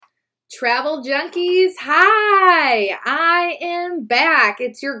Travel Junkies, hi! I am back.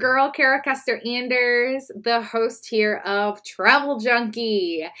 It's your girl, Cara Anders, the host here of Travel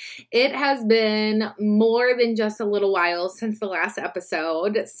Junkie. It has been more than just a little while since the last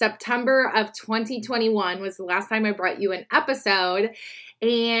episode. September of 2021 was the last time I brought you an episode.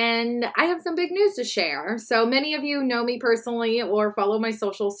 And I have some big news to share. So many of you know me personally or follow my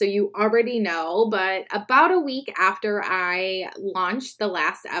socials, so you already know. But about a week after I launched the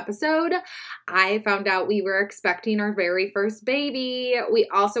last episode, I found out we were expecting our very first baby. We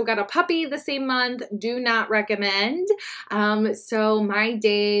also got a puppy the same month. Do not recommend. So my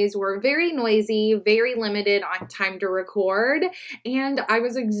days were very noisy, very limited on time to record, and I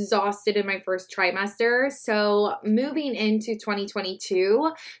was exhausted in my first trimester. So moving into 2022,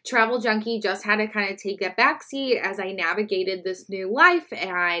 Travel Junkie just had to kind of take a backseat as I navigated this new life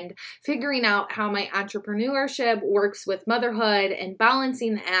and figuring out how my entrepreneurship works with motherhood and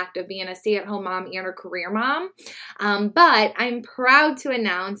balancing the act of being a stay-at-home mom and a career mom. But I'm proud to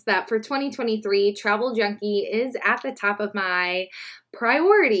announce that for 2023, Travel Junkie is at the top of my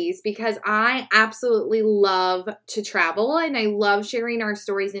priorities because I absolutely love to travel and I love sharing our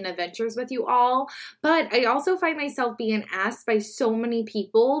stories and adventures with you all. But I also find myself being asked by so many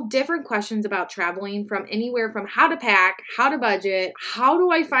people different questions about traveling, from anywhere from how to pack, how to budget, how do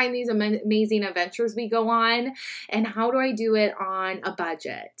I find these amazing adventures we go on, and how do I do it on a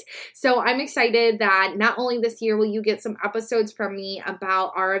budget. So I'm excited that not only this year will you get some episodes from me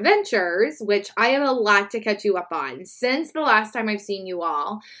about our adventures, which I have a lot to catch you up on since the last time I've seen you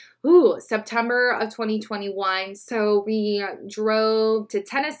all. September of 2021. So we drove to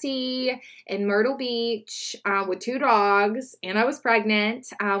Tennessee and Myrtle Beach with 2 dogs, and I was pregnant.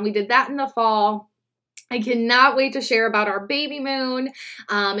 We did that in the fall. I cannot wait to share about our baby moon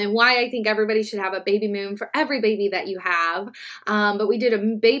and why I think everybody should have a baby moon for every baby that you have. But we did a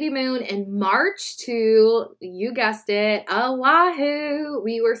baby moon in March to, you guessed it, Oahu.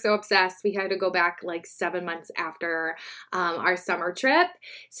 We were so obsessed. We had to go back like 7 months after our summer trip.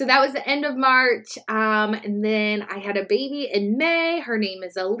 So that was the end of March. And then I had a baby in May. Her name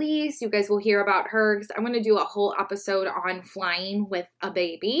is Elise. You guys will hear about her because I'm going to do a whole episode on flying with a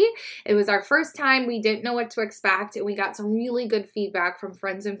baby. It was our first time. We didn't know what to expect, and we got some really good feedback from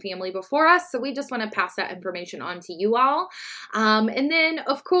friends and family before us, so we just want to pass that information on to you all. And then,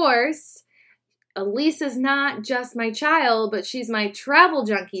 of course, Elise is not just my child, but she's my travel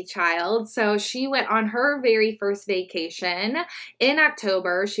junkie child. So she went on her very first vacation in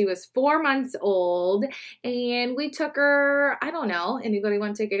October. She was 4 months old, and we took her, I don't know, anybody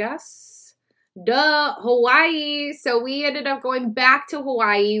want to take a guess? Hawaii. So we ended up going back to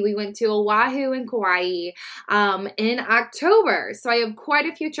Hawaii. We went to Oahu and Kauai in October. So I have quite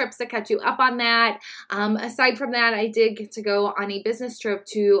a few trips to catch you up on that. Aside from that, I did get to go on a business trip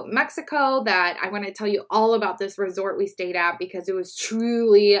to Mexico that I want to tell you all about this resort we stayed at because it was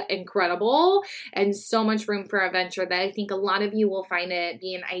truly incredible and so much room for adventure that I think a lot of you will find it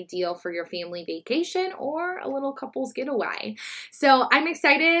being ideal for your family vacation or a little couple's getaway. So I'm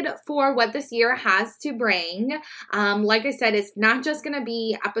excited for what this year has to bring. Like I said, it's not just going to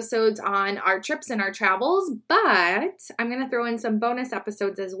be episodes on our trips and our travels, but I'm going to throw in some bonus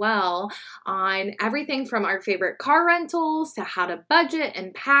episodes as well on everything from our favorite car rentals to how to budget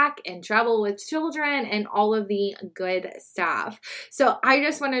and pack and travel with children and all of the good stuff. So I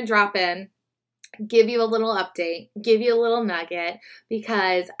just want to drop in, give you a little update, give you a little nugget,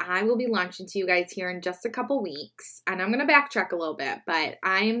 because I will be launching to you guys here in just a couple weeks, and I'm going to backtrack a little bit, but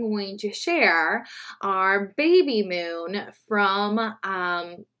I am going to share our baby moon from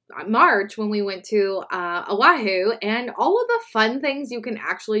March when we went to Oahu and all of the fun things you can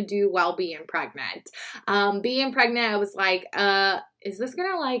actually do while being pregnant. Being pregnant, I was like, is this going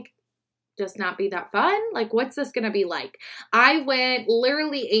to just not be that fun? What's this going to be like? I went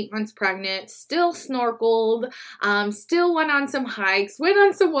literally 8 months pregnant, still snorkeled, still went on some hikes, went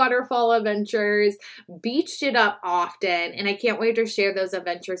on some waterfall adventures, beached it up often, and I can't wait to share those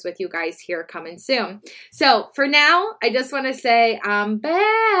adventures with you guys here coming soon. So for now, I just want to say I'm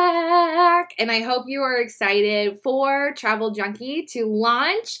back, and I hope you are excited for Travel Junkie to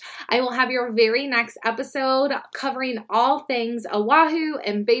launch. I will have your very next episode covering all things Oahu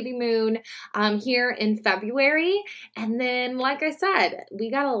and baby moon here in February. And then, like I said,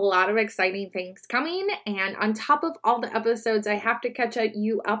 we got a lot of exciting things coming. And on top of all the episodes I have to catch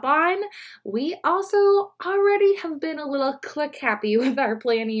you up on, we also already have been a little click happy with our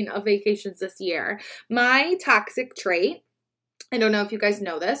planning of vacations this year. My toxic trait I don't know if you guys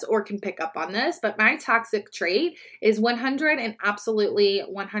know this or can pick up on this, but my toxic trait is 100 and absolutely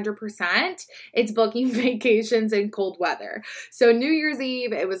 100%. It's booking vacations in cold weather. So New Year's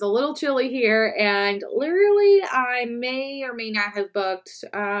Eve, it was a little chilly here, and literally I may or may not have booked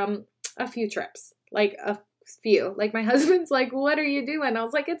a few trips, like a few. Like my husband's like, what are you doing? I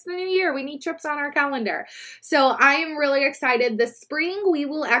was like, it's the new year. We need trips on our calendar. So I am really excited. This spring, we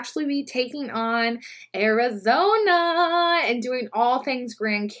will actually be taking on Arizona and doing all things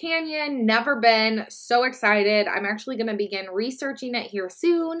Grand Canyon. Never been. So excited. I'm actually going to begin researching it here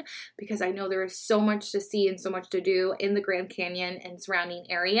soon because I know there is so much to see and so much to do in the Grand Canyon and surrounding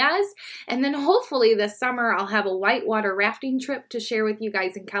areas. And then hopefully this summer, I'll have a whitewater rafting trip to share with you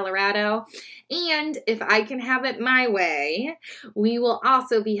guys in Colorado. And if I can have it my way, we will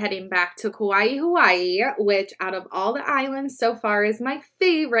also be heading back to Kauai, Hawaii, which out of all the islands so far is my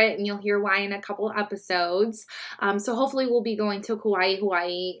favorite, and you'll hear why in a couple episodes. So hopefully we'll be going to Kauai,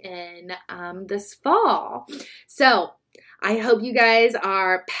 Hawaii in this fall. So I hope you guys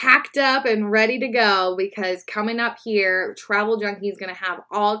are packed up and ready to go because coming up here, Travel Junkie is going to have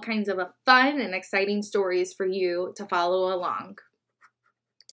all kinds of fun and exciting stories for you to follow along.